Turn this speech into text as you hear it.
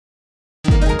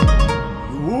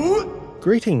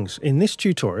Greetings! In this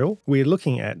tutorial, we're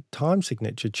looking at time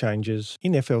signature changes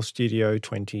in FL Studio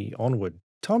 20 onward.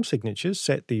 Time signatures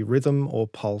set the rhythm or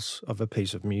pulse of a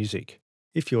piece of music.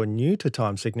 If you're new to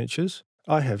time signatures,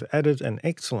 I have added an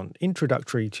excellent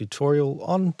introductory tutorial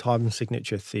on time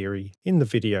signature theory in the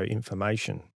video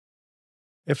information.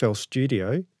 FL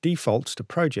Studio defaults to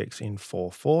projects in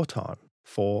 4/4 time,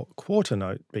 4 quarter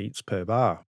note beats per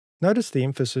bar. Notice the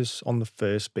emphasis on the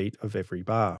first beat of every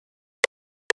bar.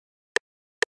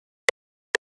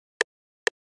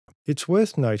 It's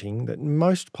worth noting that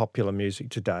most popular music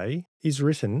today is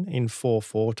written in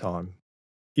 4/4 time.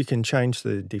 You can change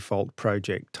the default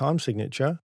project time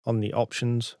signature on the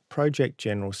Options Project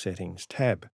General Settings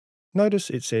tab. Notice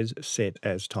it says Set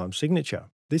as Time Signature.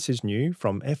 This is new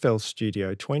from FL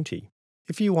Studio 20.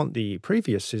 If you want the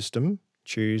previous system,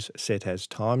 choose Set as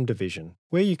Time Division,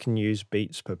 where you can use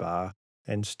beats per bar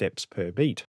and steps per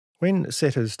beat. When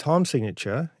Set as Time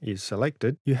Signature is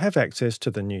selected, you have access to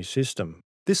the new system.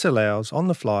 This allows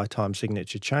on-the-fly time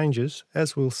signature changes,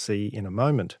 as we'll see in a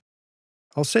moment.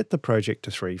 I'll set the project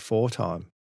to 3/4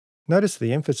 time. Notice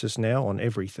the emphasis now on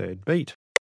every third beat.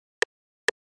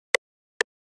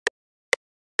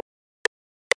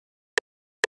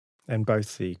 And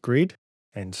both the grid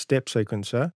and step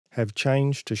sequencer have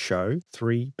changed to show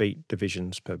 3 beat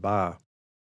divisions per bar.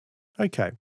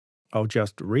 Okay, I'll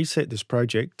just reset this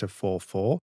project to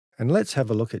 4/4 and let's have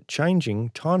a look at changing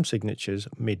time signatures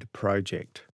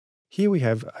mid-project. Here we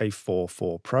have a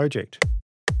 4/4 project.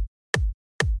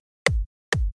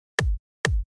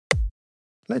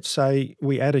 Let's say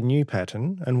we add a new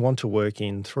pattern and want to work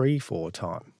in 3/4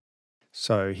 time.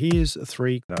 So here's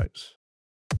 3 notes.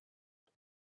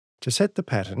 To set the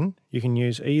pattern, you can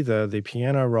use either the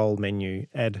piano roll menu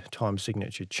Add Time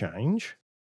Signature Change,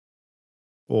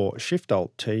 or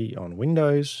Shift-Alt-T on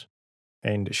Windows,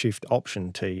 and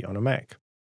Shift-Option-T on a Mac.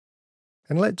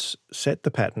 And let's set the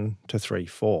pattern to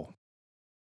 3/4.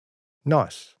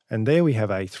 Nice, and there we have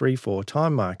a 3/4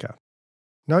 time marker.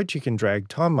 Note you can drag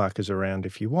time markers around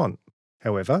if you want.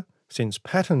 However, since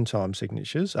pattern time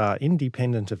signatures are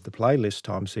independent of the playlist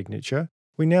time signature,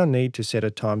 we now need to set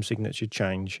a time signature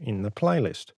change in the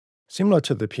playlist. Similar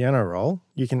to the piano roll,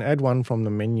 you can add one from the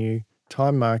menu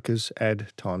Time Markers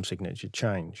Add Time Signature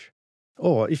Change.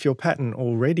 Or if your pattern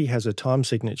already has a time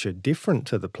signature different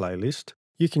to the playlist,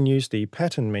 you can use the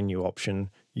pattern menu option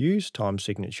Use Time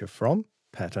Signature from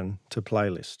Pattern to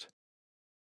Playlist.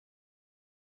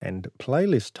 And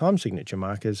playlist time signature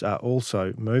markers are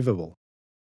also movable.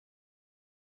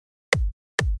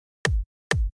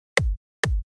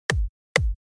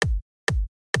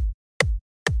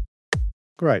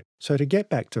 Great, so to get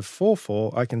back to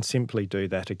 4/4, I can simply do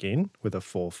that again with a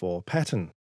 4/4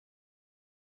 pattern.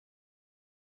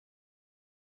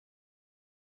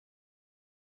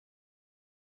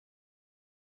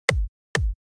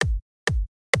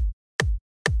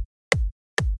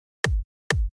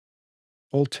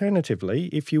 Alternatively,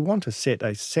 if you want to set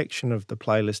a section of the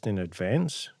playlist in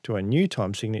advance to a new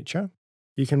time signature,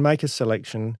 you can make a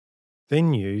selection,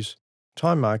 then use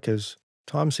Time Markers,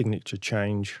 Time Signature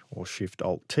Change or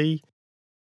Shift-Alt-T,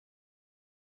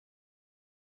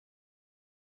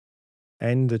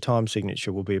 and the time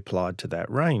signature will be applied to that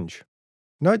range.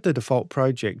 Note the default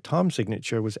project time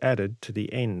signature was added to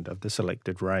the end of the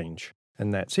selected range,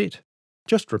 and that's it.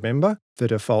 Just remember, the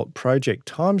default project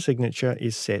time signature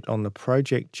is set on the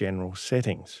Project General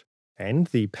settings, and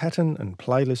the pattern and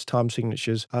playlist time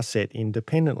signatures are set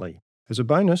independently. As a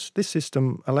bonus, this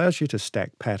system allows you to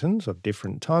stack patterns of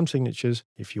different time signatures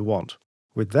if you want.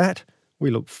 With that, we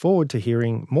look forward to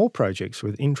hearing more projects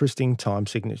with interesting time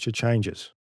signature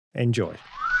changes. Enjoy!